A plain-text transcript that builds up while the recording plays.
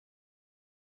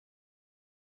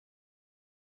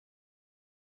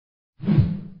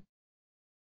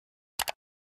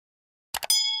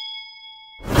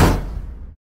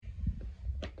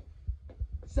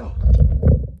So,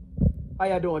 how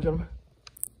y'all doing, gentlemen?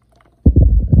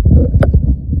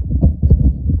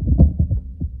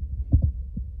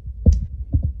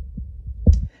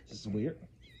 This is weird.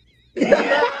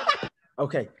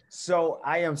 Okay, so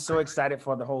I am so excited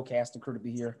for the whole cast and crew to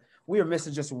be here. We are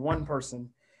missing just one person,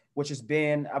 which is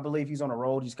Ben. I believe he's on the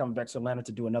road. He's coming back to Atlanta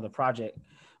to do another project.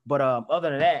 But other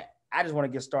than that, I just want to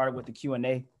get started with the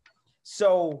Q&A.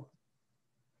 So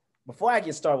before I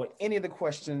get started with any of the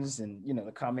questions and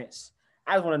the comments,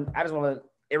 I just want to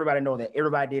everybody know that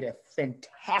everybody did a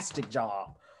fantastic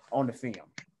job on the film.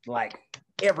 Like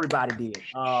everybody did.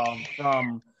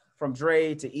 From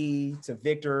Dre to E to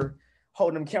Victor,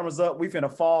 holding them cameras up. We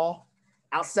finna fall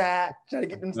outside, trying to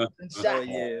get them shots. Oh,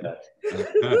 yeah.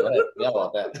 Yeah,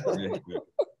 about that.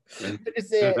 It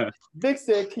said, Vic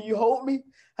said, "Can you hold me?"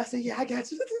 I said, "Yeah, I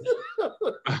got you."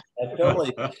 I felt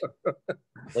like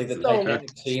the Titanic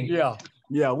scene.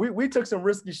 Yeah. We took some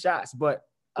risky shots, but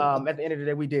at the end of the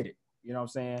day, we did it. You know what I'm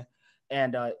saying?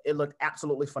 And it looked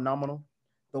absolutely phenomenal.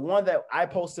 The one that I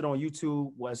posted on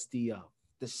YouTube was the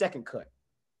second cut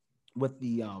with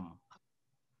the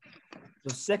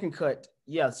second cut.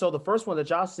 Yeah, so the first one that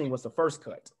y'all seen was the first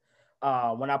cut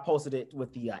when I posted it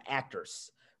with the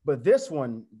actors. But this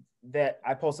one that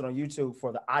I posted on YouTube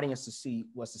for the audience to see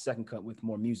was the second cut with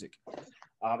more music.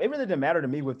 It really didn't matter to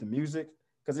me with the music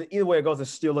because either way it goes, it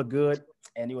still looked good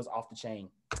and it was off the chain.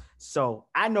 So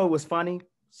I know it was funny.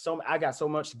 So I got so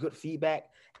much good feedback.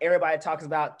 Everybody talks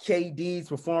about KD's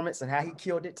performance and how he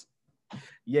killed it.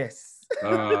 Yes.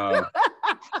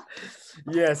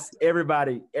 Yes,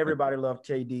 everybody loved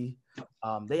KD.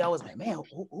 They always like, man,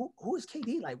 who is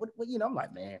KD? Like, what I'm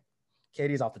like, man,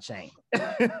 KD's off the chain.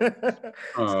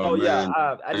 So yeah,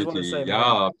 I just want to say,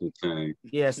 y'all off the chain.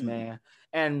 Yes, man.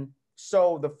 And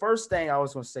so the first thing I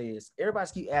was going to say is everybody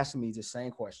keep asking me the same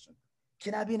question.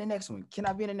 Can I be in the next one? Can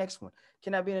I be in the next one?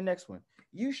 Can I be in the next one?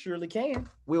 You surely can.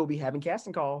 We'll be having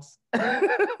casting calls.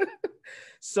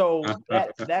 So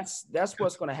that's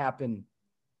what's going to happen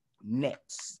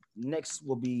next. Next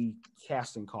will be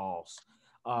casting calls,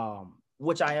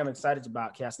 which I am excited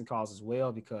about casting calls as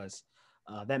well, because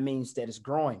that means that it's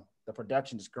growing. The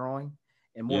production is growing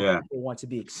and more people want to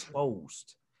be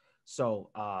exposed.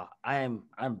 So I'm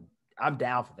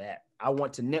down for that. I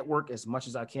want to network as much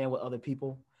as I can with other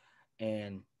people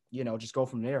and, just go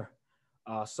from there.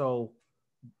 So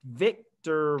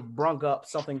Victor brung up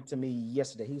something to me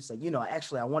yesterday. He said,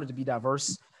 actually, I wanted to be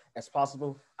diverse as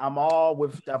possible. I'm all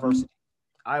with diversity.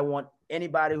 I want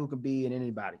anybody who can be in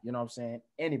anybody. You know what I'm saying?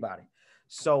 Anybody.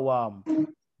 So,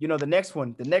 the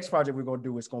next project we're going to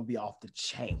do is going to be off the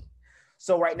chain.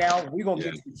 So right now we're going to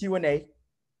get to the Q&A.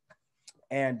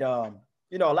 And, a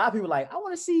lot of people are like, I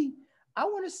want to see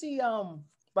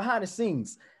behind the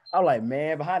scenes. I'm like,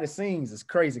 man, behind the scenes is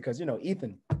crazy. Cause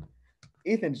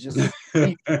Ethan's just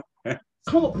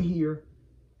come up here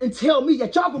and tell me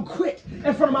that y'all gonna quit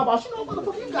in front of my boss.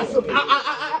 Motherfucker, you got something.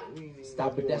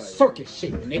 Stop with that circus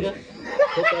shit, nigga.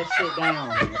 Put that shit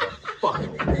down. Fuck.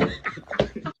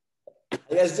 How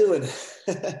you guys doing?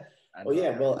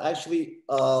 Actually,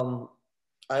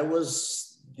 I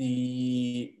was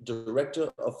the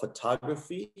director of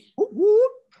photography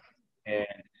and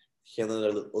handling a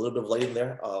little bit of lighting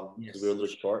there. Because we were a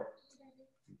little short.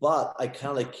 But I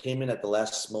kind of came in at the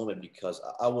last moment because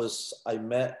I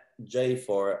met Jay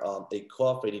for a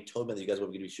coffee and he told me that you guys were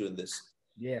going to be shooting this.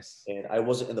 Yes. And I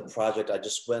wasn't in the project. I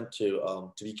just went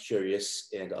to be curious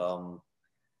and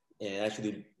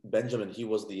actually Benjamin, he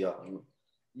was the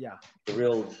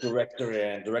real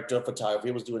director of photography.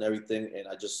 He was doing everything and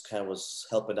I just kind of was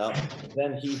helping out. And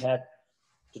then he had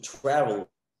to travel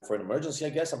for an emergency, I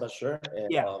guess. I'm not sure.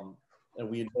 And and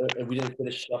we didn't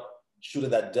finish up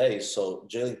shooting that day. So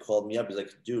Jalen called me up. He's like,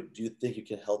 dude, do you think you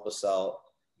can help us out?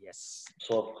 Yes.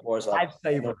 So of course I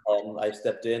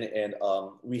stepped in and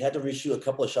we had to reshoot a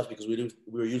couple of shots because we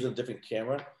were using a different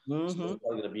camera. So it's probably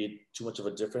going to be too much of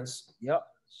a difference. Yep.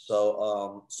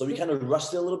 So we kind of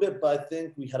rushed it a little bit, but I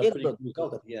think we had a pretty good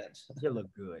result at the end. It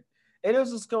looked good. And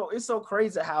it's so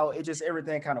crazy how it just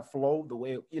everything kind of flowed the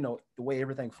way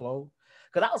everything flowed.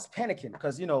 Because I was panicking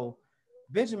because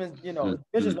Benjamin,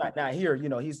 Benjamin's not here.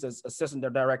 He's the assistant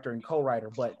director and co-writer.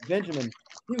 But Benjamin,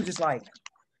 he was just like,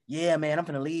 "Yeah, man, I'm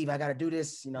gonna leave. I gotta do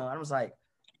this." I was like,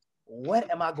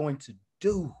 "What am I going to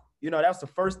do?" That was the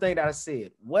first thing that I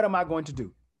said. What am I going to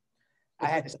do? I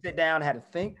had to sit down. I had to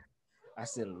think. I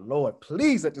said, "Lord,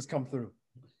 please let this come through."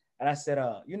 And I said,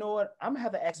 "You know what? I'm gonna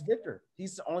have to ask Victor.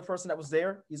 He's the only person that was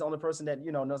there. He's the only person that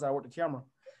knows how to work the camera."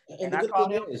 And I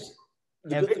called him.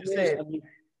 And Victor said,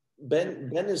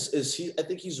 Ben is he? I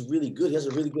think he's really good. He has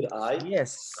a really good eye.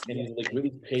 Yes, and he's like really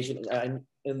patient.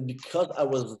 And because I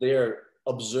was there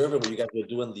observing what you guys were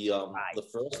doing the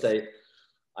first day,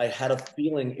 I had a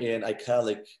feeling, and I kind of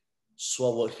like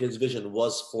saw what his vision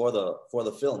was for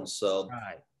the film. So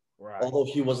although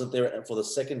he wasn't there for the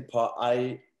second part,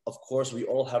 of course we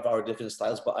all have our different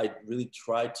styles, but I really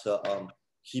tried to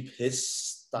keep his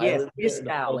style. Yeah, his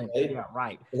style. Yeah,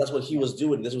 right. And that's what he was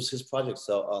doing. This was his project.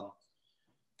 So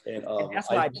and that's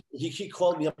why he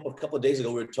called me up a couple of days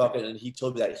ago. We were talking, and he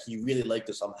told me that he really liked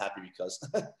this. I'm happy because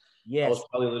I was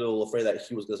probably a little afraid that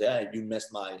he was going to say, "Hey, you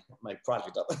messed my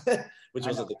project up," which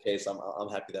wasn't the case. I'm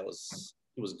happy that it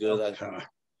was good.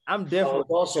 I'm definitely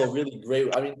also really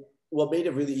great. I mean, what made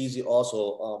it really easy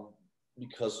also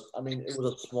because I mean it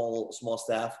was a small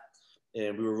staff,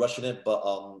 and we were rushing it, but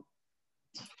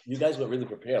you guys were really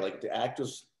prepared. Like the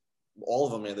actors, all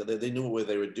of them, man, they knew what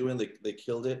they were doing. They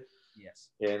killed it. Yes.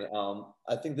 And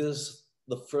I think this is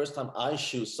the first time I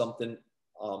shoot something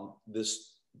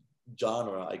this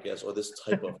genre, I guess, or this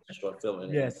type of short film.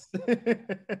 And yes.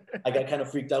 I got kind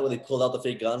of freaked out when they pulled out the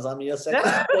fake guns on me a second.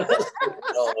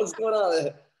 Oh, what's going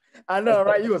on? I know,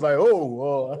 right? You was like, oh,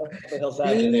 what the hell's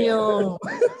happening?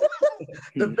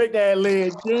 The big ass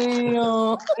leg,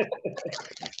 damn.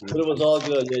 But it was all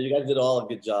good. Yeah, you guys did all a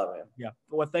good job, man. Yeah.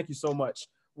 Well, thank you so much.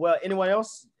 Well, anyone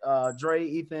else? Dre,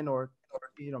 Ethan, or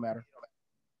it don't matter.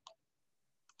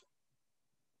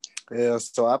 Yeah,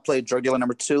 so I played drug dealer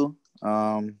number 2.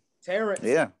 Terrence.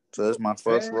 Yeah, so it's my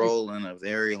first role in a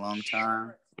very long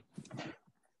time.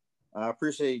 I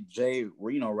appreciate Jay,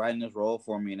 writing this role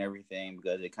for me and everything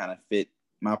because it kind of fit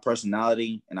my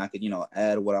personality and I could,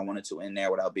 add what I wanted to in there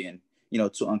without being,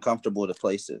 too uncomfortable to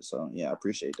place it. So, yeah, I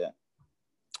appreciate that.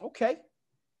 Okay.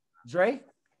 Dre?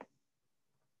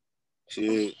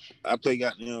 Shit, I play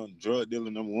goddamn drug dealer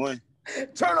number 1.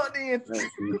 Turn on the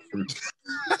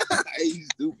Hey,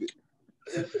 stupid.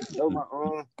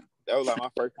 That was like my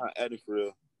first time acting for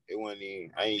real. It wasn't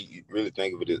even, I ain't really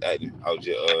think of it as acting. I was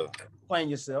just playing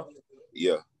yourself.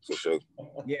 Yeah, for sure.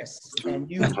 Yes. And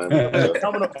you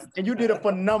did a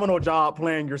phenomenal job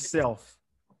playing yourself.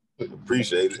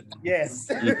 Appreciate it. Yes.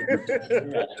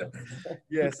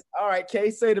 Yes. All right, Kay,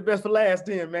 say the best for last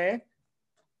then, man.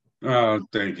 Oh,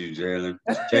 thank you, Jalen.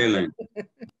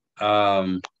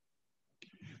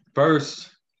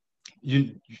 First,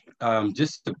 you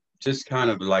just kind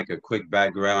of like a quick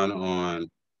background on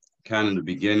kind of the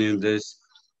beginning of this.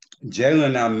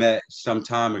 Jalen I met some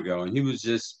time ago, and he was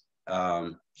just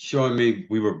showing me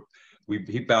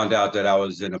he found out that I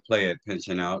was in a play at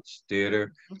Pension Outs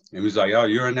Theater, and he was like, "Oh,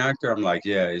 you're an actor?" I'm like,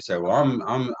 "Yeah." He said, "Well,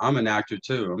 I'm an actor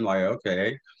too." I'm like,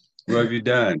 "Okay, what have you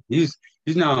done?" He's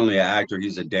not only an actor,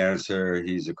 he's a dancer,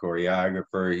 he's a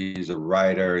choreographer, he's a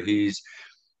writer,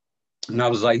 and I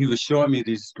was like, he was showing me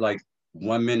these like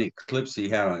 1-minute clips he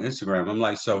had on Instagram. I'm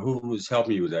like, "So who was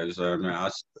helping you with that?" He said,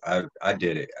 I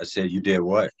did it. I said, "You did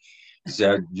what?" He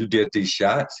said, "You did these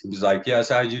shots?" He was like, "Yes,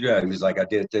 how'd you do that?" He was like, "I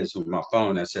did this with my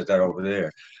phone. I said that over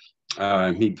there."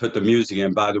 He put the music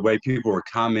in. By the way, people were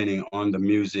commenting on the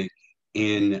music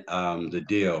in the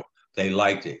deal. They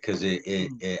liked it because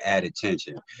it added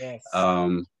tension. Yes.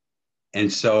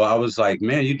 And so I was like,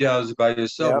 "Man, you did all this by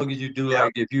yourself. Yep. What could you do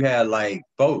like if you had like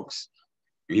folks?"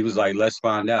 He was like, "Let's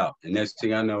find out." And next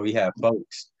thing I know, he had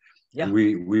folks. Yeah. And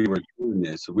we were doing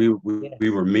this. We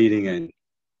were meeting and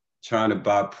trying to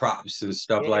buy props and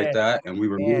stuff like that. And we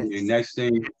were meeting. And next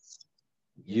thing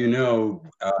you know,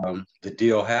 the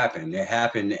deal happened. It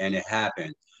happened and it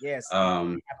happened. Yes.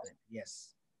 Yes.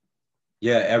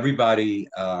 Yeah, everybody,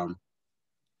 and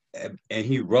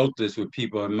he wrote this with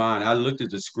people in mind. I looked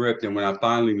at the script, and when I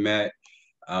finally met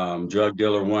Drug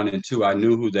Dealer 1 and 2, I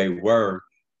knew who they were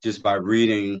just by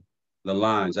reading the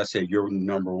lines. I said, "You're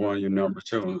number 1, you're number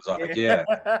 2." And it was like, yeah.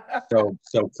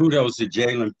 So kudos to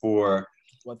Jalen for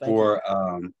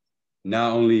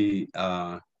not only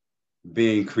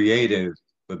being creative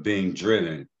but being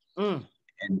driven.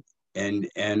 And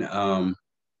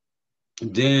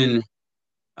then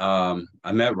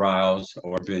I met Riles,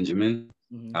 or Benjamin.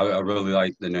 Mm-hmm. I really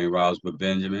like the name Riles, but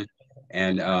Benjamin,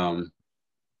 and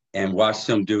watched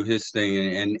him do his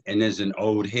thing. And as an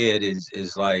old head,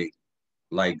 is like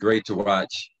great to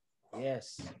watch.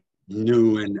 Yes.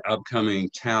 New and upcoming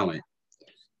talent.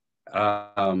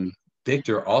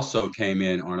 Victor also came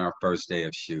in on our first day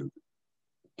of shoot,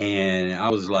 and I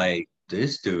was like,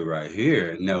 "This dude right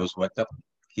here knows what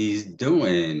he's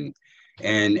doing,"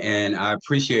 and I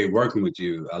appreciate working with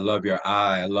you. I love your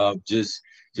eye. I love just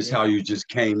how you just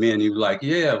came in. You were like,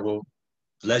 "Yeah, well,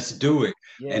 let's do it,"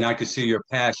 and I could see your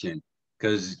passion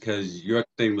because your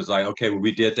thing was like, "Okay, well,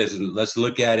 we did this, and let's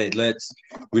look at it.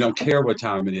 We don't care what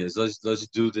time it is. Let's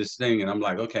do this thing." And I'm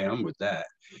like, "Okay, I'm with that."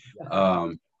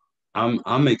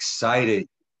 I'm excited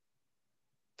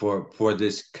for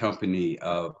this company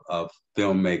of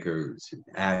filmmakers,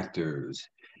 actors,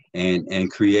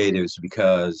 and creatives,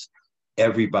 because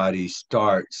everybody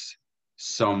starts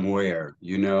somewhere,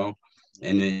 you know,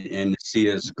 and to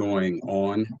see us going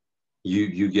on,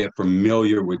 you get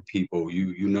familiar with people,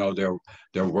 you know their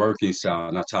working style,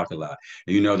 and I talk a lot,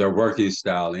 you know their working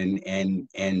style, and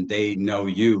they know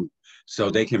you, so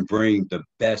they can bring the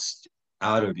best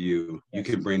out of you. You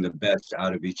can bring the best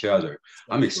out of each other.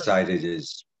 I'm excited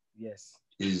is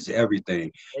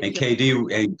everything. And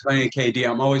KD, and playing KD,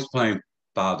 I'm always playing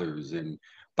fathers, and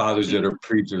fathers that are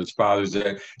preachers, fathers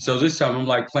that, so this time I'm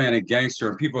like playing a gangster,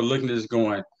 and people are looking at this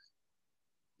going,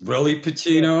 really,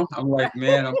 Pacino? I'm like,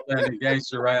 man, I'm playing a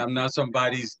gangster, right? I'm not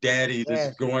somebody's daddy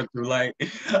that's going through like,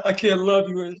 I can't love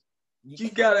you. You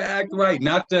gotta act right.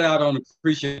 Not that I don't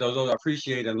appreciate those. I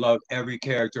appreciate and love every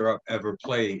character I've ever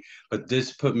played, but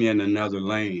this put me in another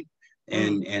lane,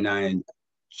 and I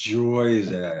enjoy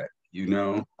that, you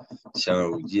know.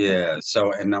 So yeah.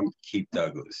 So, and I'm Keith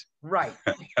Douglas. Right.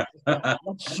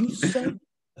 What you say?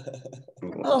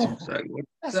 What you say?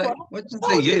 What you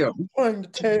say? Yeah. Going to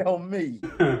tell me.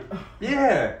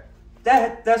 Yeah.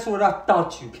 That's what I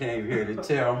thought you came here to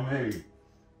tell me.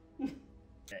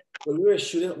 When we were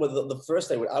shooting, well, the first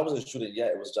day, I wasn't shooting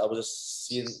yet. I was just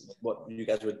seeing what you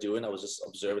guys were doing. I was just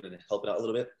observing and helping out a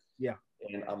little bit. Yeah.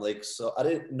 And I'm like, so I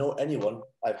didn't know anyone.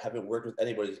 I haven't worked with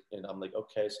anybody. And I'm like,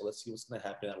 okay, so let's see what's going to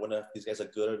happen. I wonder if these guys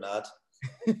are good or not.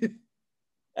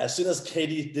 As soon as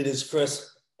KD did his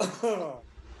first...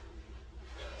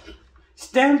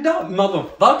 Stand up,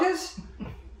 motherfuckers!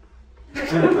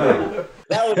 That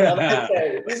was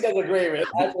okay. These guys are great, man.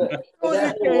 That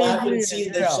whole laughing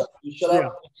scene, you shut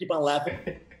up, keep on laughing.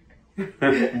 It's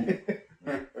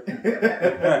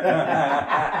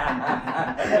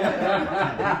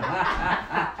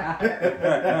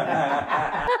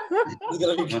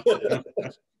gonna be good.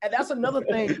 And that's another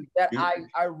thing that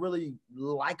I really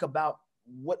like about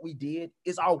what we did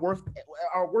is our work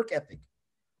ethic.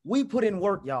 We put in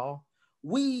work, y'all.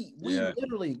 We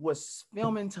literally was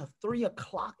filming till 3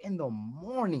 o'clock in the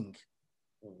morning.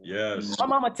 Yes. My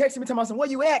mama texted me, telling me, "Where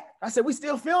you at?" I said, "We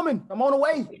still filming. I'm on the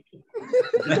way."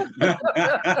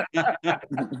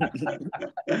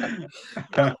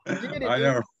 I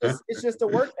know. It's just a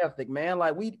work ethic, man.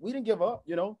 Like we didn't give up.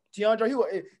 You know, Tiandra, he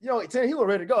was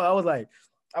ready to go. I was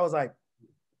like,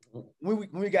 when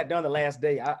we got done the last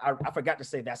day, I forgot to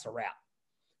say that's a wrap.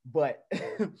 But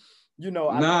you know,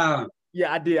 I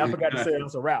did. I forgot to say it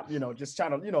was a wrap. You know, just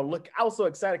trying to look. I was so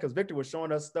excited because Victor was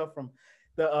showing us stuff from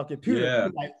the computer. Yeah.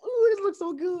 Like, ooh, this looks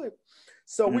so good.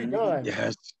 So we done.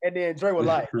 Yes. And then Dre was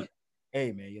like,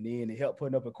 "Hey man, you need any help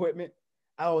putting up equipment?"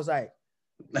 I was like,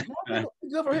 "No,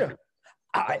 good for here."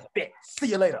 I bet. See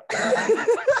you later.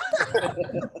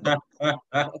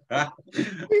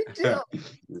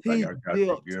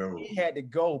 He had to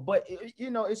go, but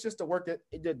it's just the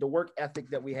work ethic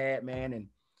that we had, man, and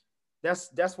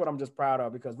that's what I'm just proud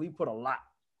of, because we put a lot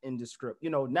in the script.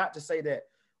 Not to say that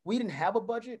we didn't have a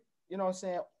budget, you know what I'm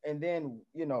saying, and then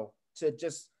to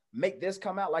just make this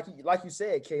come out like you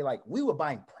said, Kay, like we were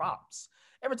buying props.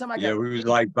 Every time we was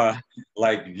like,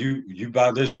 you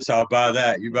buy this, I'll buy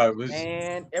that. You buy this.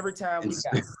 And every time we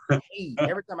got paid,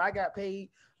 every time I got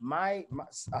paid, my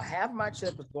half my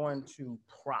check was going to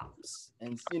props,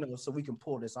 and so we can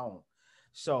pull this on.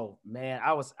 So man,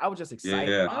 I was just excited.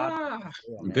 Yeah.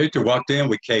 Victor walked in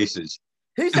with cases.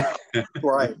 He's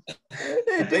right.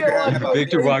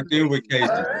 Victor walked in with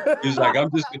cases. He was like,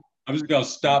 I'm just gonna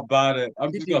stop by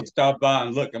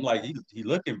and look. I'm like, he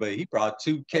looking, but he brought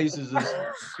 2 cases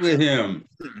with him,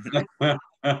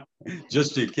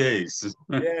 just in case.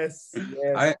 Yes.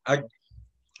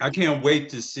 I can't wait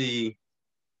to see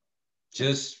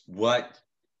just what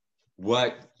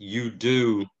you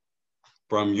do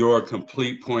from your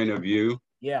complete point of view.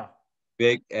 Yeah.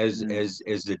 Vic as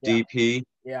the DP.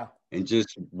 Yeah. And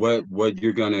just what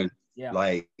you're gonna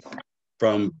like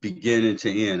from beginning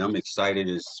to end. I'm excited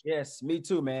as me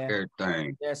too, man.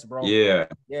 Everything. Yes, bro. Yeah.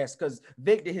 Yes, because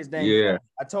Vic did his name. Yeah.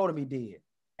 I told him he did.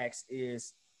 Next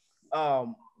is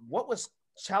what was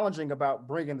challenging about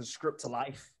bringing the script to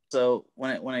life? So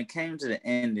when it came to the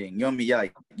ending, you want me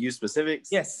like use specifics?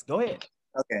 Yes, go ahead.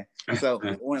 Okay. So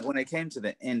when it came to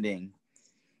the ending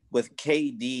with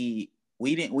KD,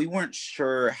 we weren't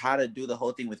sure how to do the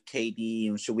whole thing with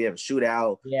KD. Should we have a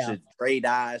shootout? Yeah. Should Trey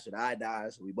die? Should I die?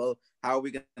 Should we both? How are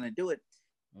we gonna do it?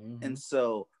 Mm-hmm. And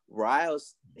so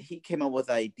Riles, he came up with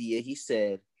an idea. He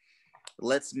said,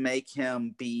 let's make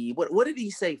him be what did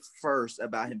he say first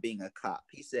about him being a cop?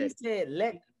 He said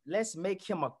let's make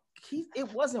him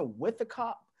it wasn't with the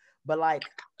cop, but like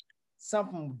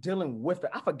something dealing with it.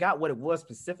 I forgot what it was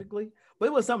specifically, but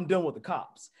it was something dealing with the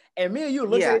cops. And me and you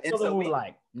looked at each other and we were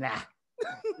like,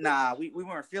 nah, we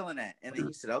weren't feeling that. And then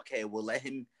he said, okay, we'll let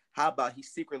him. How about he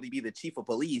secretly be the chief of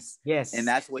police? Yes, and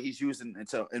that's what he's using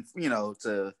to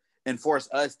enforce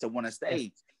us to want to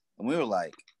stay. And we were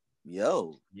like,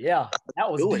 yo, yeah,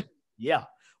 that was it. Yeah,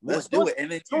 let's do it.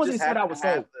 And then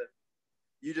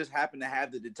you just happen to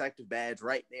have the detective badge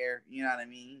right there. You know what I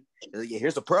mean? Yeah,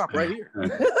 here's a prop right here.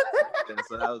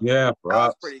 So that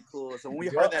was pretty cool. So when we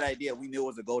heard that idea, we knew it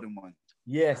was a golden one.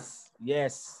 Yes. Yeah,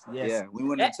 we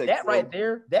went to take that right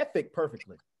there. That fit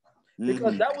perfectly,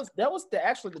 because that was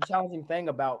the challenging thing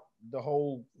about the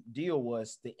whole deal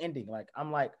was the ending. Like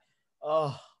I'm like,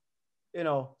 oh,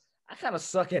 I kind of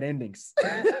suck at endings.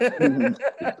 You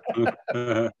know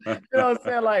what I'm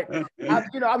saying? Like,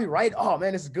 I'll be right. Oh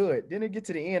man, it's good. Then it get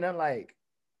to the end, I'm like,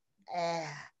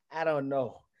 I don't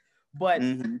know. But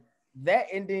that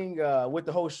ending with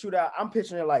the whole shootout, I'm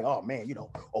picturing it like, oh man,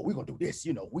 we're gonna do this.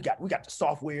 We got the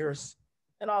softwares,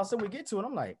 and all of a sudden we get to it.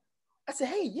 I'm like, I said,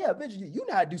 hey, yeah, Benjamin, you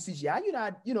know how to do CGI. You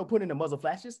know how put in the muzzle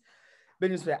flashes.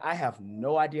 Benjamin said, I have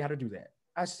no idea how to do that.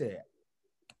 I said,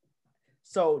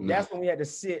 so that's when we had to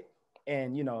sit.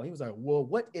 And, he was like, well,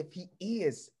 what if he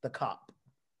is the cop?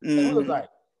 And we was like,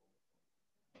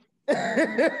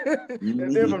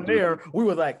 and then from there, we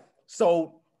were like,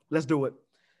 so let's do it.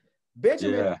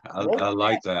 Benjamin, I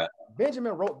like that.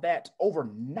 Benjamin wrote that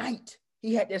overnight.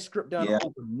 He had that script done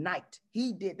overnight.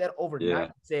 He did that overnight.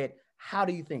 Yeah. Said, how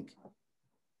do you think?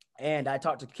 And I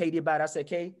talked to Katie about it. I said,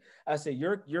 Kay,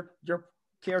 your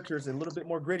character is a little bit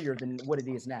more grittier than what it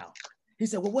is now. He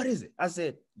said, well, what is it? I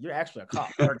said, you're actually a cop.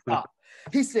 You're a cop.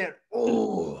 He said,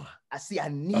 oh, I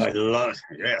love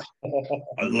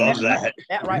that.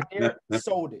 That right there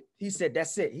sold it. He said,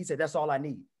 that's it. He said, that's all I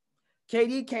need.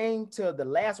 KD came to the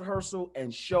last rehearsal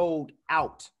and showed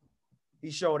out. He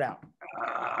showed out.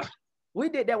 We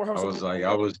did that rehearsal.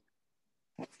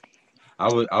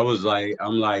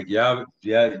 I'm like, yeah,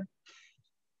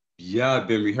 I've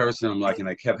been rehearsing them and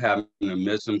I kept having to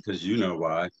miss them because you know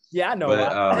why. Yeah, I know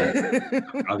why.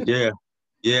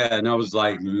 Yeah, and I was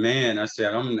like, man, I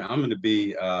said I'm gonna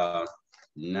be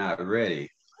not ready.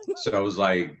 So I was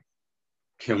like,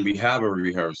 can we have a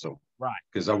rehearsal? Right.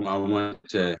 Because I wanted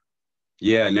to,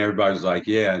 and everybody was like,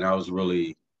 yeah, and I was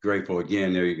really grateful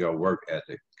again. There you go, work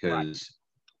ethic, because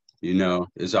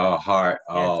it's all heart,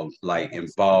 all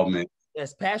involvement.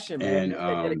 It's passion, man.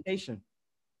 And dedication.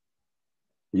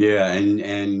 Yeah,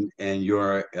 and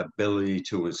your ability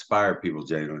to inspire people,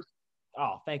 Jalen.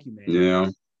 Oh, thank you,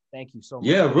 man. Thank you so much.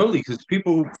 Yeah, really, because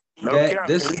people you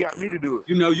got me to do it.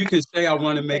 You can say I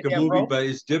want to make a movie, but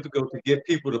it's difficult to get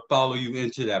people to follow you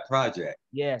into that project.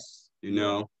 Yes.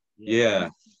 Yeah.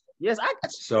 Yes,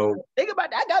 so think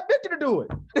about that. I got Victor to do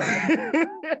it.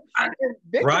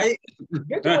 Victor, right?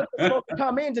 Victor was supposed to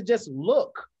come in to just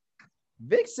look.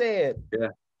 Vic said,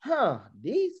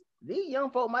 these young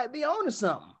folk might be on to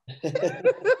something.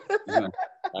 And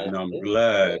I'm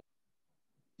glad.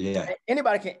 Yeah.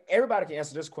 Everybody can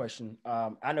answer this question.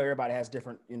 I know everybody has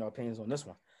different, opinions on this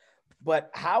one, but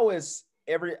how is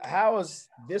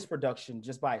this production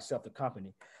just by itself, the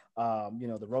company,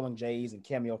 the Rolling Jays and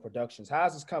Cameo Productions, how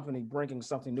is this company bringing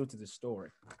something new to this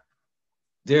story?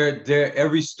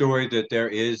 Every story that there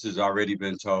is already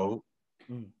been told.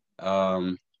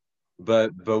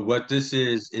 But what this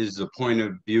is the point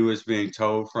of view is being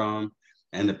told from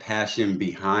and the passion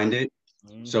behind it.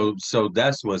 So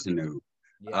that's what's new.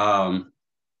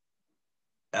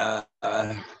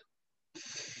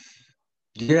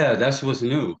 That's what's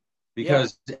new,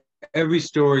 because every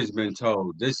story's been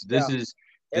told. This is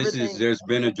there's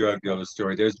been a drug dealer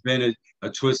story. There's been a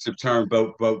twist of turn,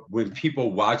 but when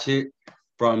people watch it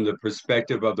from the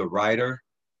perspective of the writer,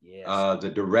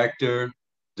 the director,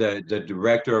 the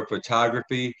director of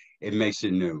photography, it makes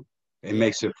it new. It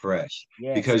makes it fresh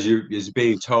because it's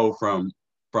being told from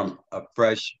a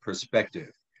fresh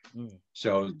perspective.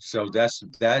 So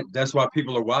that's why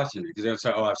people are watching it, because they'll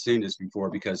say, "Oh, I've seen this before,"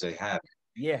 because they haven't.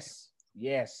 Yes,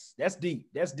 that's deep.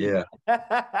 Yeah.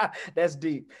 That's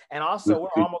deep. And also,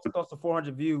 we're almost close to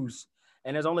 400 views,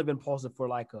 and it's only been posted for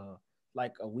like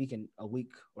a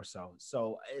week or so.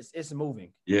 So it's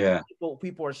moving. Yeah.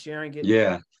 People are sharing it.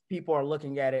 Yeah. People are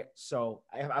looking at it. So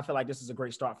I feel like this is a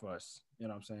great start for us. You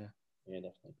know what I'm saying? Yeah,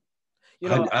 definitely.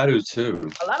 I do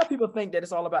too. A lot of people think that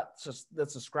it's all about the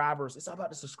subscribers. It's all about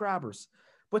the subscribers.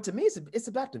 But to me, it's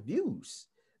about the views,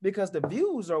 because the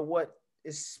views are what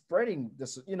is spreading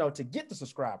this, to get the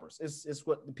subscribers. It's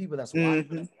what the people that's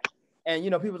watching. And,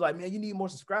 people are like, man, you need more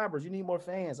subscribers. You need more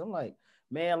fans. I'm like,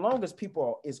 man, as long as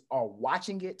people are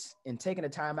watching it and taking the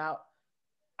time out,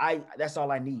 that's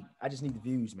all I need. I just need the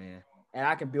views, man, and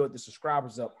I can build the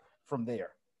subscribers up from there.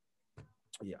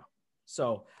 Yeah.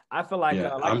 So I feel like,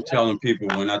 I'm telling people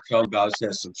when I tell about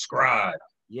it, subscribe.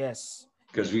 Yes.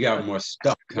 Because we got more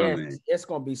stuff coming. Yes, it's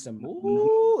gonna be some.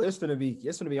 Ooh, it's gonna be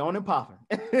on and popping.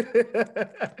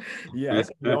 Yeah, it's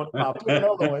gonna be on and popping.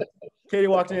 Another one. Katie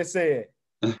walked in and said,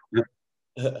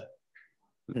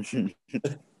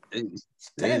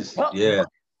 "Stand up, yeah.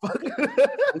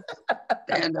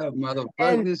 Stand up,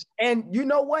 motherfuckers." And you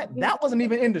know what? That wasn't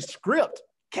even in the script.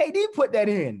 KD put that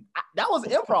in. That was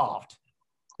improv.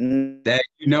 That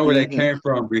where that came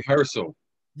from? Rehearsal.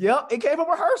 Yep, it came from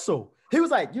rehearsal. He was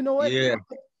like, you know what? Yeah.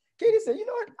 KD said, you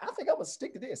know what? I think I'm gonna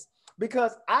stick to this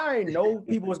because I know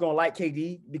people was gonna like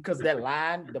KD because of that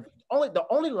line. The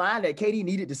only line that KD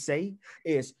needed to say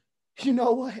is, you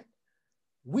know what?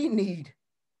 We need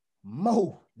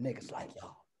more niggas like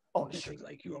y'all on the street.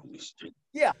 Like you on the street.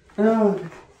 Yeah.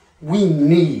 We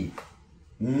need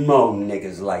more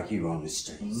niggas like you on the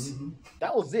streets. Mm-hmm.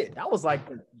 That was it. That was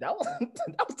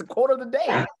the quote of the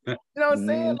day. You know what I'm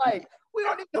saying? Like, we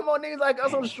don't need no more niggas like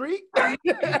us on the street.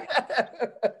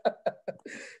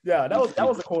 Yeah, that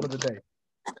was the quote of the day.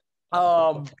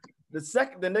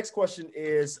 The next question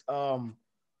is,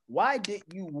 why did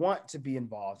you want to be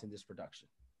involved in this production?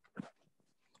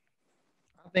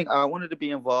 I think I wanted to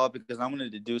be involved because I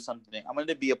wanted to do something. I wanted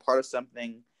to be a part of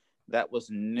something that was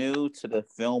new to the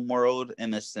film world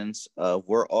in the sense of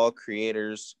we're all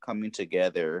creators coming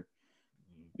together,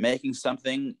 making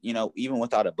something, even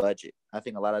without a budget. I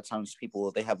think a lot of times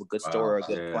people, they have a good story or a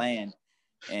good plan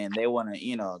and they want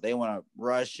to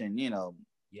rush and,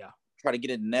 try to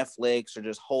get it Netflix or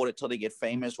just hold it till they get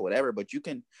famous or whatever. But you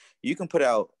can put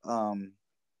out,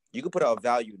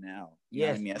 value now.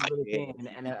 Yes, you know what I mean?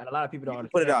 And a lot of people don't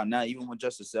understand. Put it out now, even with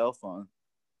just a cell phone.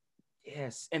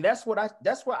 Yes, and that's what I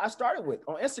started with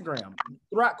on Instagram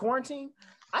throughout quarantine.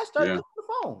 I started with the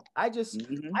phone. I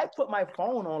put my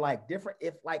phone on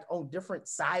on different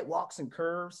sidewalks and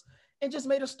curves and just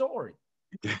made a story.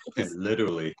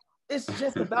 Literally. It's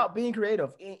just about being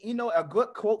creative. A good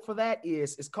quote for that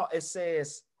it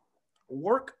says,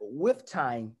 work with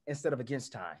time instead of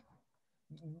against time.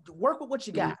 Work with what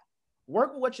you got.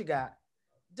 Work with what you got.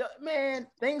 Man,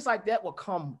 things like that will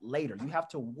come later. You have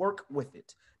to work with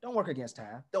it. Don't work against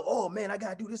time. Oh man, I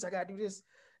gotta do this.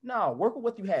 No, work with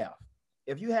what you have.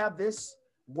 If you have this,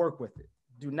 work with it.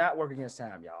 Do not work against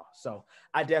time, y'all. So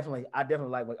I definitely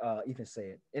like what Ethan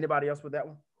said. Anybody else with that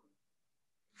one?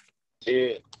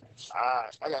 Yeah,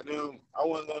 I got them. I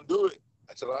wasn't gonna do it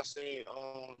until I seen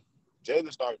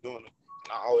Jalen start doing it.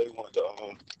 And I always wanted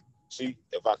to see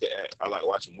if I could act. I like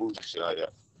watching movies and shit like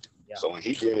that. Yeah. So when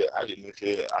he did it, I didn't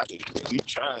care. I could at least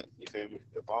try it. You feel me?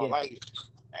 If I don't like it,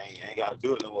 I ain't gotta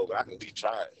do it no more. But I can at least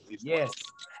try it. At least yes.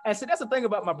 And so that's the thing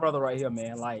about my brother right here,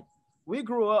 man. Like, we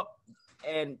grew up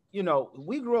and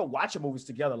watching movies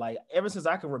together. Like, ever since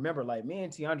I can remember, like me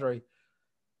and Tiandre,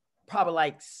 probably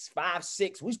like 5,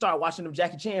 6, we started watching them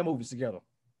Jackie Chan movies together.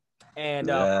 And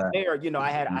there,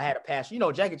 I had a passion.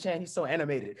 Jackie Chan, he's so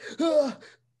animated. I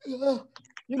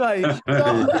got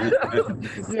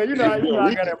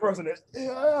that person.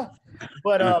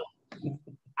 But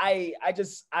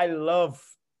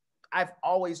I've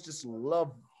always just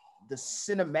loved the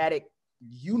cinematic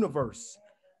universe.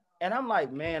 And I'm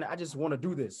like, man, I just want to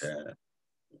do this. Yeah.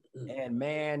 And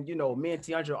man, me and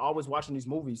Tiandre are always watching these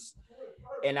movies.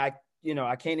 And I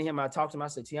came to him, I talked to him, I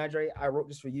said, Tiandre, I wrote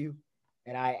this for you.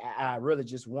 And I really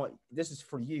just want, this is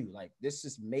for you. Like, this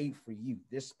is made for you.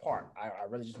 This part, I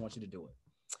really just want you to do it.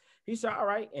 He said, all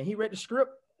right. And he read the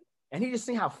script and he just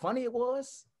seen how funny it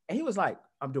was. And he was like,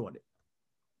 I'm doing it.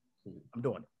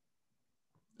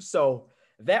 So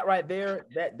that right there,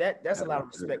 that's a lot of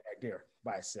respect right there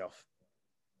by itself.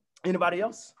 Anybody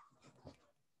else?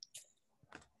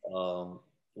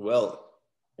 Well,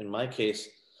 in my case,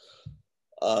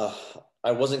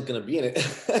 I wasn't going to be in it.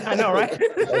 I know, right?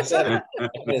 I said I'm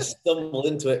going to stumble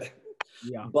into it.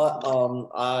 Yeah. But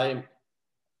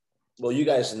you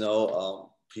guys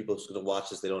know, people who's going to watch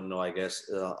this, they don't know, I guess.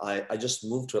 I just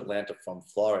moved to Atlanta from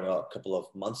Florida a couple of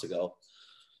months ago.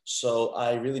 So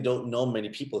I really don't know many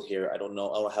people here. I don't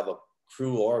have a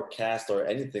crew or cast or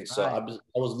anything. So right.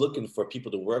 I was looking for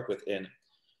people to work with. And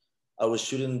I was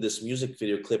shooting this music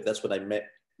video clip. That's when I met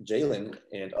Jalen.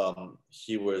 And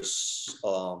he was,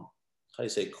 how do you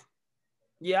say?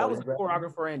 Yeah, I was a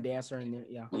choreographer and dancer. And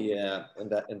yeah. Yeah, in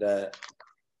that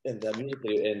music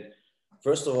video. And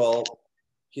first of all,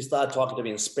 he started talking to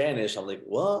me in Spanish. I'm like,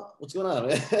 what? What's going on,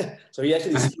 man? So he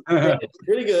actually speaks Spanish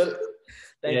pretty good.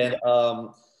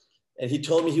 And he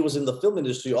told me he was in the film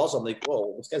industry also. I'm like,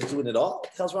 whoa, this guy's doing it all?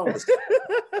 What the hell's wrong with this guy?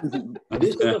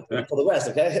 He's for the West,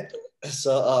 okay?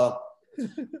 So,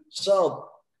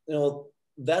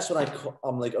 that's when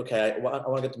I'm like, okay, I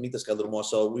want to get to meet this guy a little more.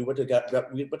 So we went to grab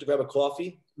a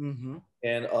coffee, and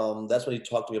that's when he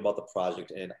talked to me about the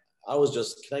project. And I was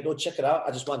just, can I go check it out?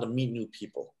 I just wanted to meet new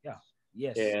people. Yeah.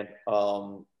 Yes. And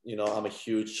I'm a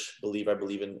huge believer. I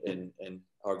believe in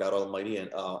our God Almighty, and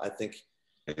I think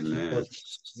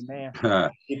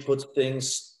he puts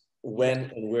things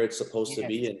when and where it's supposed to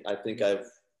be. And I think I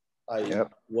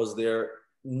was there.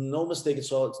 No mistake.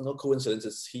 It's no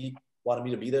coincidence. He wanted me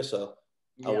to be there, so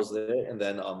I was there. And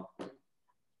then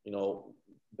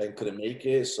Ben couldn't make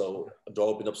it, so a door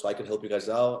opened up so I could help you guys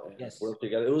out and work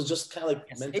together. It was just kind of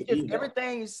like meant to be.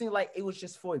 Everything seemed like it was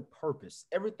just for a purpose.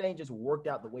 Everything just worked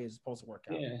out the way it's supposed to work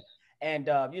out. Yeah. And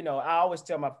I always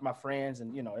tell my friends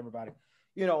and everybody,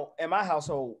 in my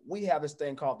household, we have this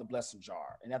thing called the blessing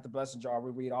jar. And at the blessing jar, we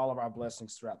read all of our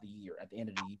blessings throughout the year, at the end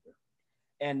of the year.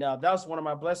 And that was one of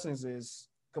my blessings, is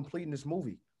completing this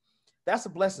movie. That's a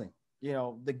blessing,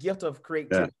 the gift of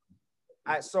creativity.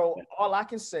 Yeah. So all I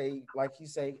can say, like you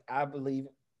say, I believe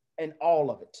in all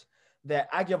of it, that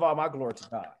I give all my glory to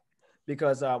God,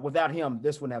 because without him,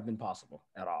 this wouldn't have been possible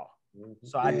at all.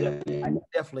 So I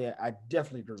definitely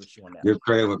agree with you on that. Give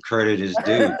credit where credit is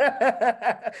due.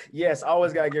 Yes,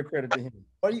 always got to give credit to him.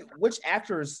 Which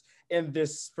actors in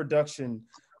this production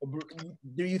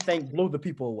do you think blew the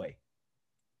people away?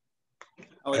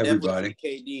 Oh, everybody.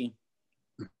 KD.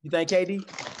 You think KD?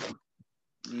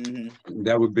 Mm-hmm.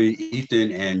 That would be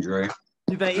Ethan Andre.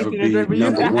 You think Ethan Andre?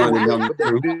 Number one and number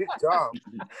two.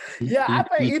 Yeah, I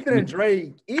think Ethan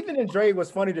and Dre was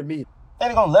funny to me. They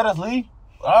ain't gonna let us leave.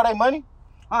 All that money?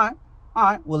 All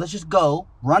right. Well, let's just go,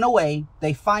 run away.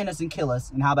 They find us and kill us.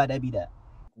 And how about that be that?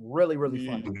 Really, really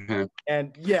funny. Mm-hmm.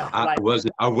 And yeah, I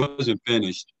wasn't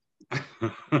finished.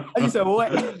 You said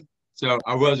what? So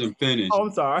I wasn't finished. Oh,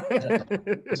 I'm sorry.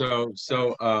 so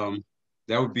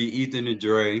that would be Ethan and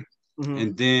Dre. Mm-hmm.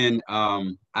 And then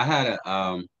I had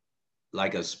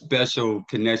a special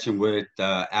connection with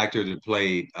the actor that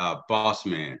played Boss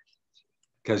Man,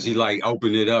 because he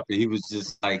opened it up and he was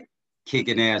just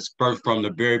kicking ass first from the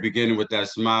very beginning with that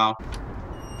smile.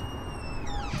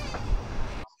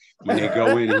 When they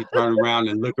go in and he turn around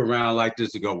and look around like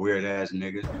this and go, weird ass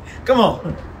niggas. Come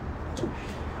on.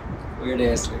 Weird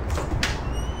ass niggas.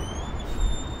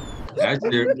 That's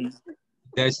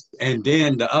it. And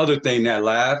then the other thing that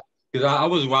laughed, because I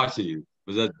was watching you,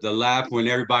 was the laugh when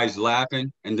everybody's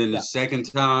laughing, and then the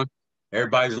second time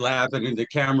everybody's laughing and the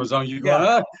camera's on you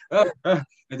going,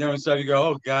 and then when you go,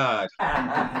 oh God.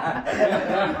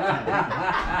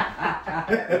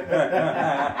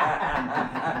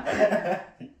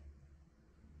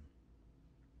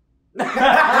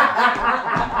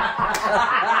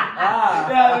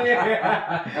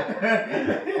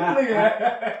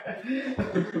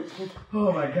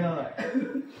 Oh my God.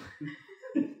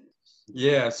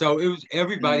 Yeah, so it was,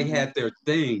 everybody had their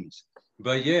things,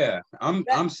 but yeah,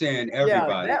 I'm saying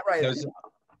everybody. Yeah, that right.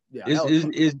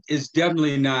 It's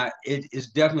definitely not. It's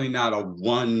definitely not a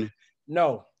one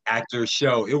actor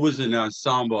show. It was an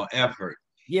ensemble effort.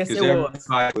 Yes, it was.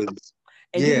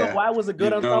 And you know why it was a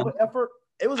good ensemble effort?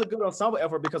 It was a good ensemble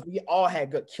effort because we all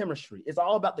had good chemistry. It's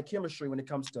all about the chemistry when it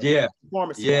comes to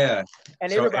performance. Yeah,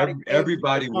 and so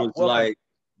everybody was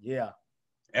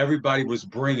everybody was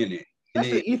bringing it.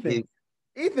 Especially Ethan.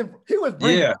 Ethan, he was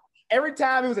bringing it. Every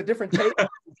time it was a different take.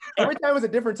 Every time it was a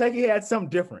different take, he had something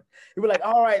different. He was like,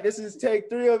 all right, this is take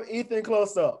 3 of Ethan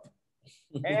close up.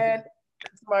 And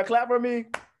somebody clap for me,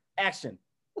 action.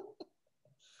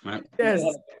 Yes.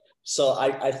 So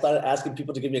I started asking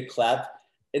people to give me a clap.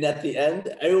 And at the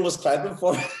end, everyone was clapping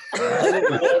for me.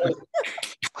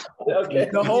 Okay.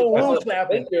 The whole room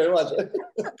clapping. Thank you very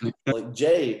much.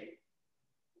 Jay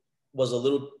was a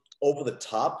little over the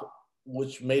top,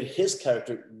 which made his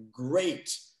character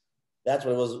great. That's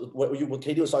what it was. What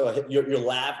KD was talking about, your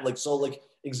laugh,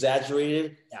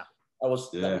 exaggerated. Yeah. That was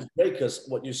great because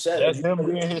what you said. That's him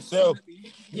being himself.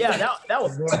 Yeah, that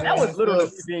was literally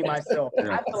being myself.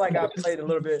 I feel like I played a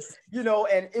little bit,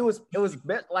 and it was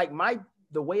like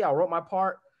the way I wrote my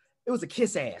part. It was a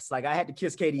kiss ass. Like I had to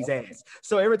kiss KD's ass.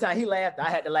 So every time he laughed,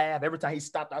 I had to laugh. Every time he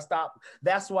stopped, I stopped.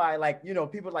 That's why,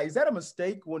 people are like, is that a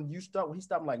mistake when he stopped?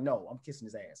 I'm like, no, I'm kissing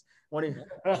his ass. Oh,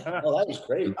 that was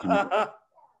great.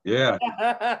 Yeah.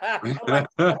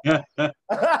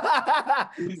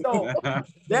 So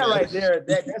that right there,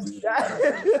 that's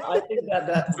I think that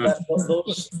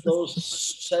those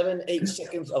 7-8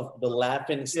 seconds of the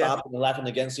laughing, stop and laughing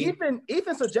against you.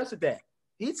 Ethan suggested that.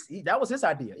 That was his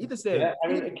idea. Ethan said,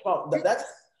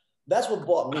 That's what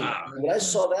bought me. When I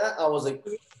saw that, I was like,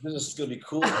 this is gonna be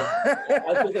cool.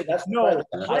 I think that's no.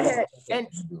 And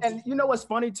you know what's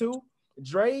funny too?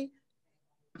 Dre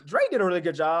did a really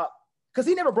good job because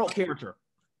he never broke character.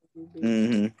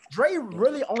 Mm-hmm. Dre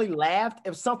really only laughed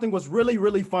if something was really,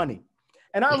 really funny.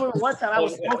 And I remember one time I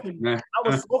was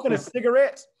smoking a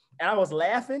cigarette and I was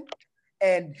laughing,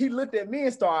 and he looked at me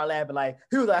and started laughing. Like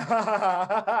he was like, ha ha ha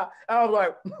ha ha. I was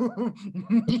like,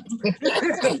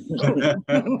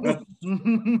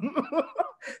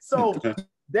 so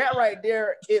that right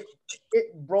there, it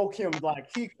broke him. Like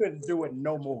he couldn't do it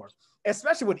no more.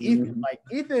 Especially with Ethan. Like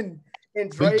Ethan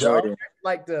and Dre,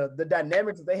 like the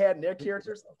dynamics that they had in their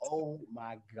characters. Oh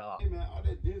my God. Hey man, all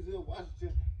that Denzel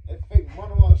Washington, that fake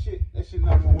monologue shit, that shit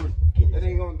not gonna work. That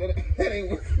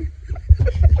ain't working.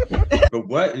 But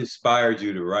what inspired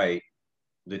you to write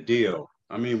The Deal?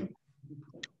 I mean,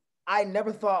 I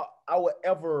never thought I would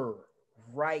ever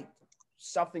write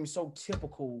something so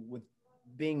typical with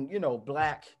being,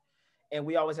 Black, and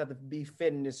we always have to be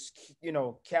fit in this,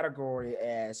 category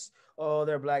as, oh,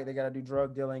 they're Black, they gotta do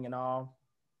drug dealing and all.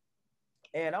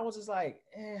 And I was just like,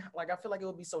 I feel like it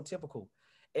would be so typical,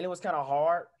 and it was kind of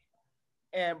hard.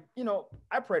 And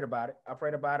I prayed about it.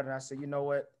 And I said, you know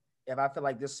what? If I feel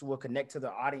like this will connect to the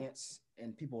audience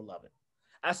and people will love it.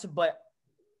 I said, but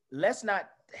let's not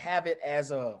have it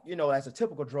as a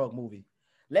typical drug movie.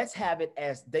 Let's have it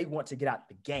as they want to get out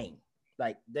the game.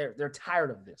 Like they're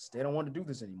tired of this. They don't want to do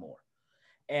this anymore.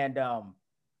 And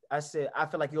I said, I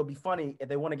feel like it'll be funny if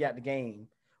they want to get out the game,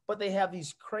 but they have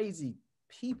these crazy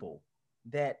people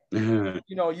that, you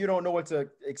don't know what to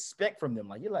expect from them.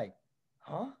 Like, you're like,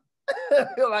 huh?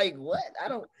 You're like, what?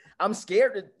 I'm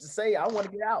scared to say I want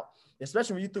to get out,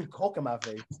 especially when you threw coke in my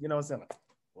face. You know what I'm saying? Like,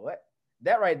 what?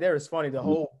 That right there is funny. The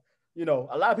whole, a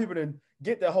lot of people didn't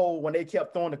get the whole when they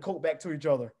kept throwing the coke back to each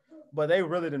other, but they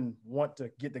really didn't want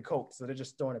to get the coke, so they're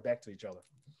just throwing it back to each other.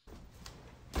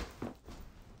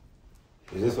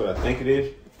 Is this what I think it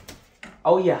is?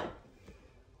 Oh yeah.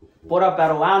 Pura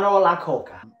peruano la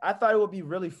coca. I thought it would be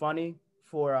really funny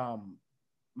for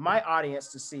my audience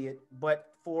to see it, but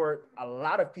for a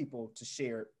lot of people to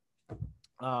share it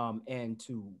and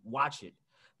to watch it.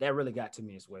 That really got to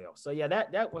me as well. So yeah,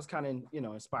 that was kind of,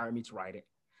 inspired me to write it.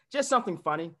 Just something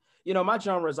funny. My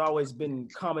genre has always been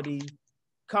comedy,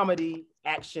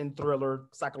 action, thriller,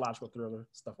 psychological thriller,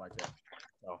 stuff like that.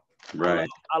 So right.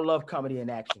 I love comedy and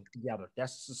action together.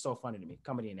 That's just so funny to me,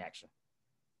 comedy and action.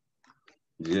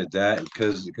 Yeah, that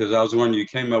because I was wondering, you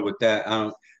came up with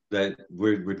that. That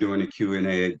we're doing a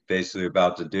Q&A basically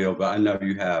about The Deal, but I know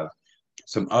you have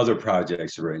some other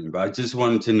projects written. But I just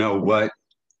wanted to know what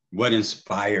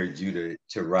inspired you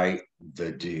to write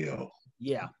The Deal.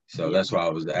 Yeah. So that's why I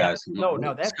was asking. No,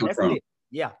 that's it.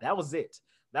 Yeah, that was it.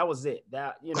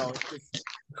 That, just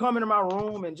coming to my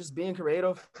room and just being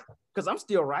creative, because I'm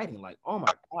still writing. Like, oh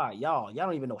my God, y'all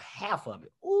don't even know half of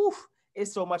it. Oof,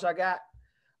 it's so much I got.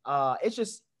 It's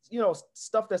just,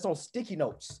 stuff that's on sticky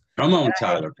notes. Come on,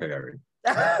 Tyler Perry.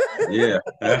 Yeah.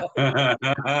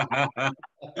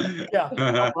 Yeah,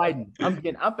 I'm writing. I'm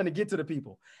gonna get to the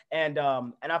people. And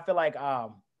I feel like I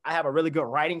have a really good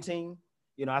writing team.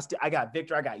 I got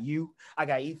Victor, I got you, I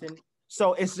got Ethan.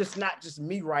 So it's just not just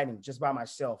me writing just by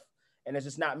myself. And it's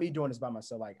just not me doing this by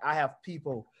myself. Like, I have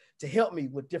people to help me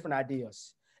with different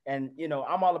ideas. And,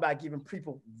 I'm all about giving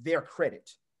people their credit.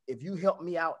 If you help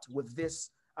me out with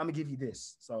this, I'm gonna give you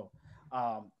this. So,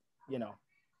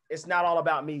 it's not all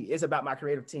about me. It's about my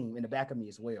creative team in the back of me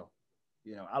as well.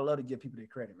 I love to give people their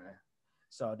credit, man.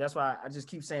 So that's why I just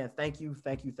keep saying thank you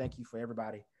for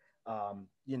everybody,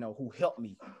 who helped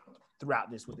me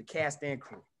throughout this with the cast and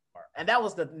crew. And that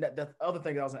was the other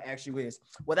thing that I was gonna ask you is,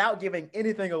 without giving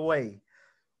anything away,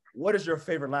 what is your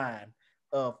favorite line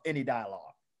of any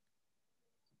dialogue?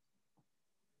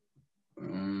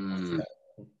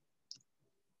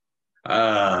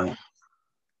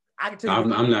 I can tell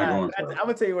you. I'm not going for it. I'm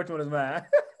gonna tell you which one is mine.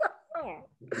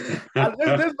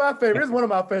 This is my favorite. This is one of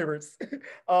my favorites.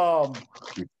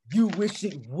 You wish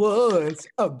it was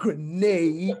a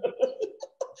grenade.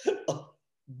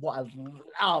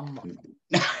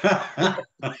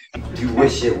 You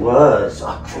wish it was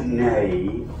a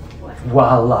grenade.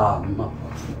 Voila,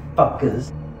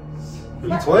 motherfuckers.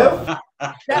 You 12?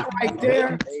 That right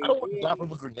there. I don't want to die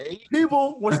from a grenade.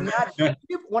 People was not.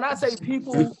 When I say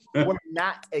people were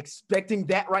not expecting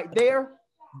that right there,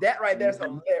 there's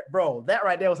bro. That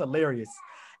right there was hilarious.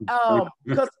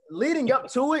 Because leading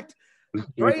up to it,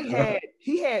 Dre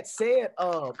had said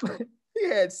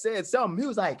something. He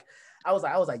was like, I was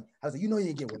like, you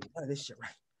didn't get none of this shit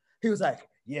right. He was like,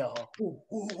 yeah, who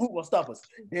will stop us?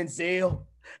 Denzel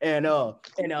and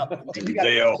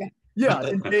Yeah,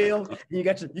 in jail. You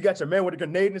got your man with a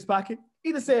grenade in his pocket.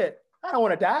 He just said, I don't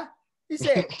want to die. He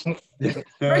said,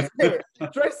 Dre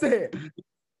said,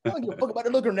 I don't give a fuck about the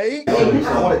little grenade. I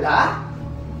don't want to die.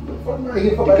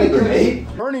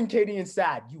 Burning Katie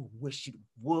inside. You wish it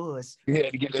was. You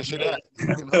had to get that shit out.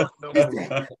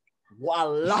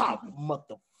 Voila,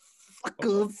 motherfuckers.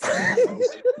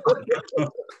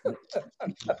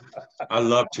 I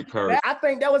love to curse. I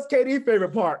think that was KD's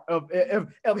favorite part of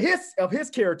his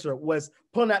character was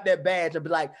pulling out that badge and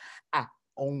be like, I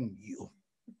own you.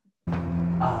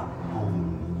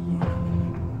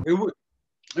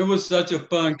 It was such a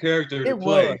fun character to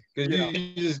play because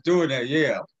you just doing that,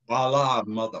 voila,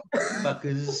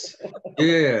 motherfuckers,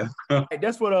 yeah.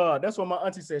 That's what my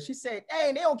auntie said. She said,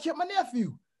 "Hey, they don't kill my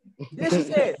nephew." Then she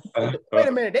said, "Wait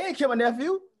a minute, they didn't kill my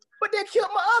nephew, but they killed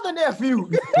my other nephew."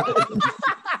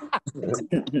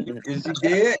 Is she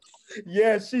dead?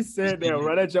 Yeah, she said that.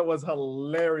 Right, that joke was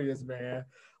hilarious, man.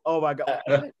 Oh my god,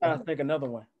 I'm trying to think another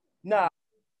one. Nah,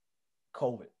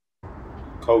 COVID.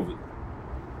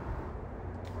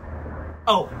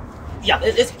 Oh, yeah,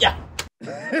 it's COVID.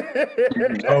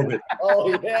 Oh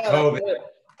yeah. COVID.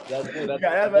 That's good.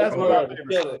 That's what I'm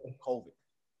doing. COVID.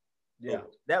 Yeah,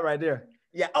 that right there.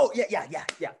 Yeah. Oh yeah.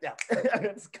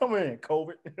 It's coming in,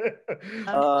 COVID.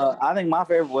 I think my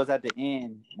favorite was at the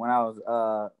end when I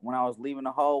was leaving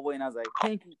the hallway and I was like,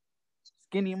 Pinky,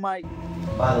 Skinny Mike.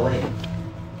 By the way,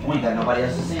 you ain't got nobody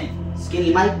else to send.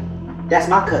 Skinny Mike, that's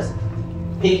my cousin.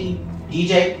 Pinky,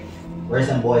 DJ, where's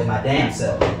them boys my damn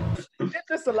self? It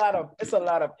was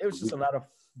just a lot of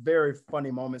very funny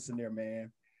moments in there,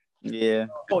 man. Yeah.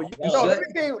 Oh, let me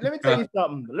tell you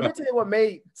something. Let me tell you what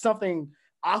made something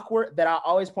awkward that I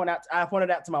always point out. I pointed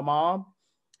out to my mom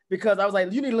because I was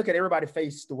like, you need to look at everybody's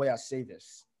face the way I say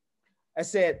this. I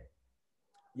said,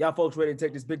 y'all folks ready to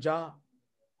take this big job?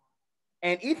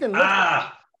 And Ethan looked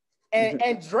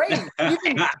and Dre,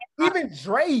 even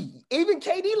Dre, even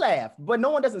KD laughed, but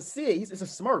no one doesn't see it. It's a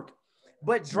smirk.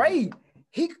 But Dre,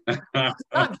 he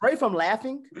stopped Dre from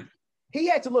laughing. He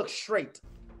had to look straight.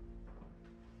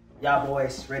 Y'all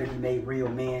boys ready to be made real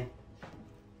men?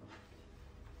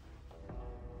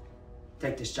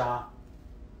 Take this job.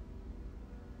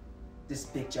 This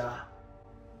big job.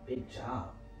 Big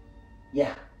job?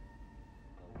 Yeah.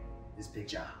 This big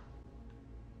job.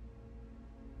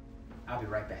 I'll be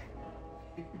right back.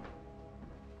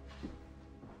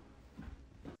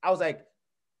 I was like,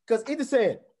 because Ethan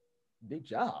said, big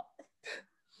job.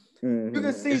 You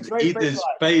can see Dre's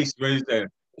face right there.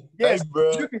 Yes, hey,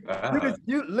 bro.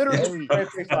 You literally see Dre's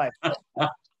face like.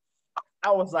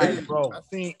 I was like, bro. I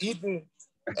seen Ethan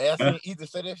say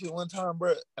that shit one time,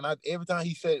 bro. And every time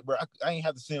he said it, bro, I ain't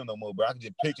have to see him no more, bro. I could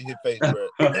just picture his face, bro.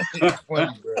 It's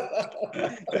funny, bro.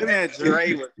 That man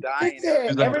Dre was dying. He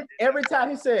said, every time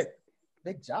he said,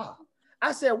 big job.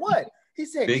 I said, what? He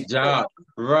said, big job.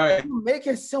 Right. You make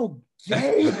it so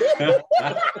gay.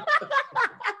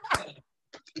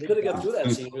 We couldn't get through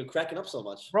that scene. We were cracking up so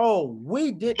much. Bro,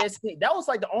 we did that scene. That was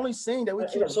like the only scene that we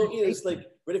could. So it's like,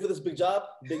 ready for this big job?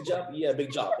 Big job? Yeah,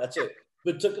 big job. That's it.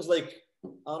 But it took us like,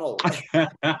 I don't know. It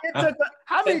took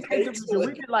how many takes did we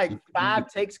did? We did like 5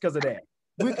 takes because of that.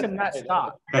 We could not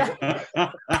stop.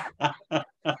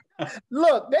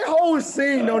 Look, that whole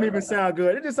scene don't even sound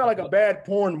good. It just sounds like a bad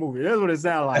porn movie. That's what it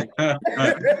sounds like.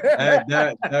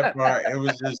 that part, it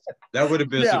was just, that would have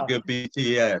been some good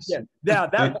BTS. Yeah,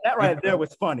 that right there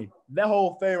was funny. That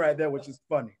whole thing right there was just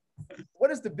funny.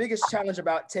 What is the biggest challenge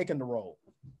about taking the role?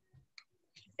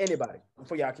 Anybody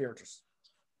for y'all characters?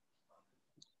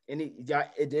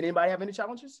 Did anybody have any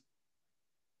challenges?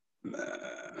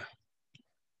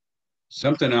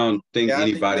 Something I don't think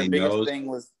anybody the knows. Thing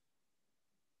was...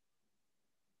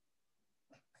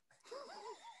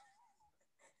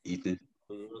 Ethan.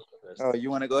 Oh, you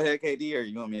want to go ahead, KD, or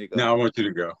you want me to go? No, I want you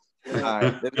to go. All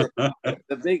right.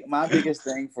 My biggest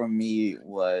thing for me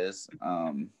was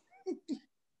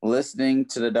listening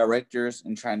to the directors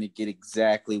and trying to get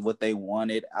exactly what they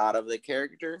wanted out of the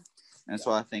character. And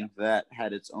so I think that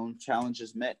had its own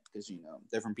challenges met because, you know,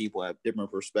 different people have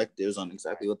different perspectives on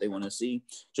exactly what they want to see.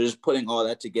 So just putting all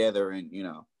that together and, you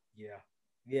know.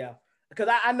 Yeah. Because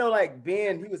I know, like,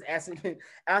 Ben, he was asking me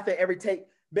after every take,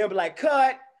 Ben would be like,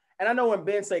 cut. And I know when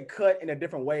Ben say cut in a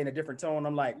different way, in a different tone,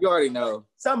 I'm like, you already know.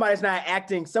 Somebody's not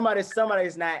acting. Somebody's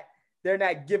not, they're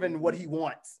not giving what he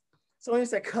wants. So when he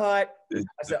said cut, I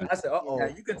said, uh-oh. Yeah,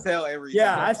 you can tell every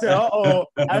time. I said, uh-oh.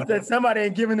 I said, somebody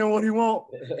ain't giving him what he want.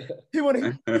 He went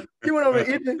over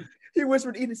to Ethan. He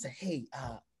whispered to Ethan and said, hey,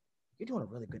 you're doing a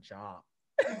really good job.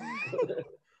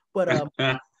 But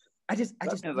I just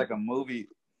sounds like a movie.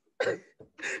 I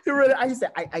just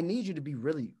said, I need you to be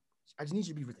really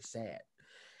sad.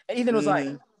 And Ethan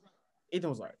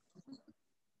was like,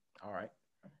 all right.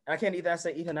 And I can't Ethan. I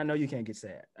said, Ethan, I know you can't get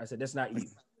sad. I said, that's not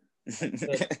Ethan.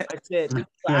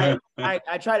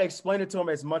 I try to explain it to him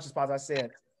as much as possible. I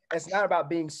said, it's not about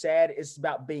being sad. It's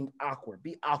about being awkward.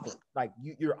 Be awkward. Like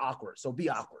you're awkward. So be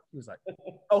awkward. He was like,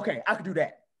 okay, I could do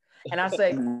that. And I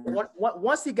say,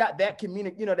 once he got that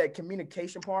that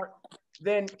communication part,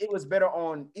 then it was better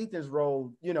on Ethan's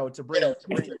role, to bring it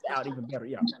out even better.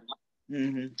 Yeah.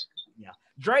 Mm-hmm. Yeah.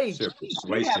 Dre,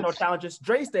 he had no challenges.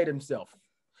 Dre stayed himself.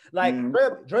 Like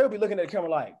Dre would be looking at the camera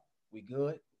like, we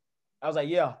good? I was like,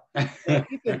 yeah.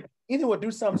 Ethan would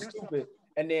do something stupid,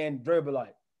 and then Dre would be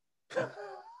like,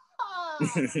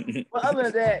 but other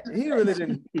than that, he really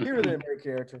didn't break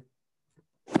character.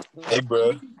 Hey,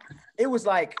 bro. It was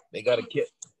like they gotta catch.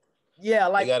 Yeah,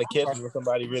 like they gotta catch me with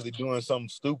somebody really doing something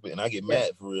stupid, and I get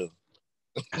mad for real.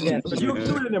 Yeah, but you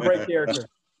really didn't break character.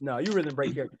 No, you really didn't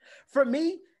break character. For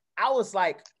me, I was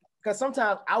like, because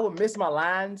sometimes I would miss my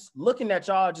lines looking at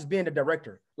y'all just being the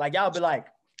director. Like y'all be like,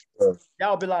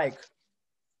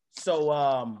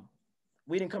 so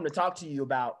we didn't come to talk to you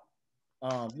about,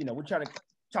 we're trying to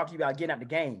talk to you about getting out the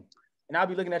game. And I'll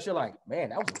be looking at you like, man,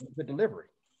 that was a good delivery.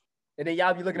 And then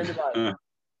y'all be looking at me like,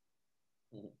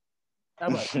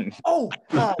 I'm like,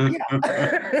 yeah.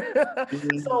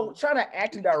 So trying to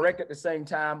act and direct at the same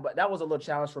time, but that was a little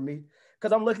challenge for me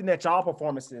because I'm looking at y'all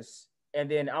performances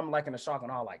and then I'm like in a shock and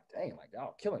all like, dang, like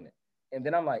y'all killing it. And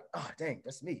then I'm like, oh, dang,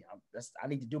 that's me. I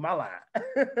need to do my line.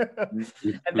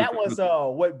 And that was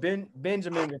what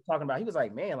Benjamin was talking about. He was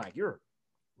like, man, like you're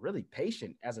really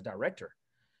patient as a director.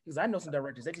 Because I know some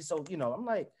directors, they just so, I'm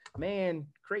like, man,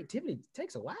 creativity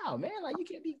takes a while, man. Like you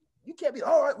can't be,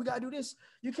 all right, we got to do this.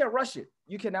 You can't rush it.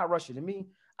 You cannot rush it. And me,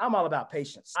 I'm all about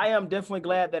patience. I am definitely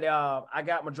glad that I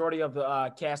got majority of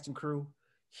the cast and crew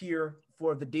here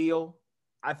for the deal.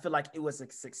 I feel like it was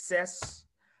a success.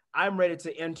 I'm ready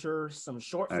to enter some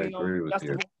short film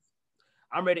festivals.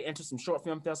 I'm ready to enter some short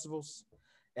film festivals,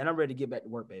 and I'm ready to get back to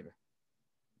work, baby.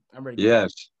 I'm ready.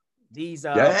 These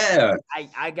I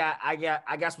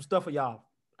got some stuff for y'all.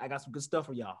 I got some good stuff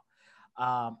for y'all.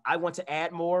 I want to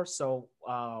add more, so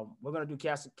we're gonna do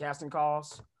casting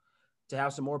calls to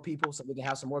have some more people, so we can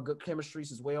have some more good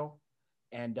chemistries as well.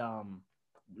 And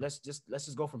let's just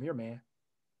go from here, man.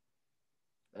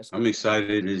 I'm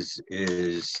excited. Let's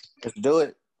do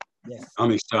it. Yes. I'm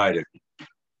excited.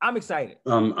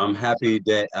 I'm happy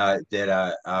that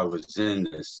I was in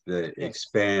this to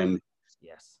expand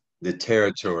the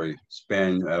territory,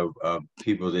 expand of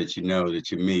people that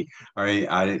that you meet. All right,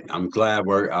 I'm glad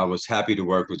I was happy to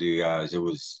work with you guys. It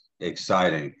was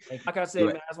exciting. Like I said,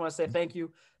 man, I just want to say thank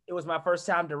you. It was my first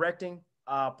time directing,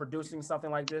 producing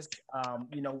something like this. To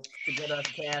get us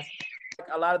cast.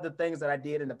 A lot of the things that I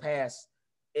did in the past,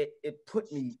 it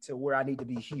put me to where I need to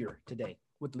be here today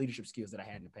with the leadership skills that I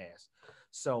had in the past.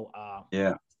 So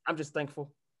I'm just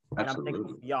thankful. And I'm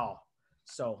thankful for y'all.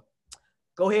 So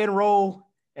go ahead and roll,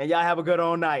 and y'all have a good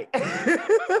all night.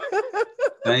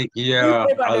 Thank you.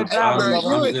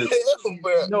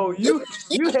 No, you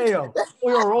hell.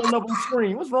 We're rolling up on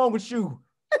screen. What's wrong with you?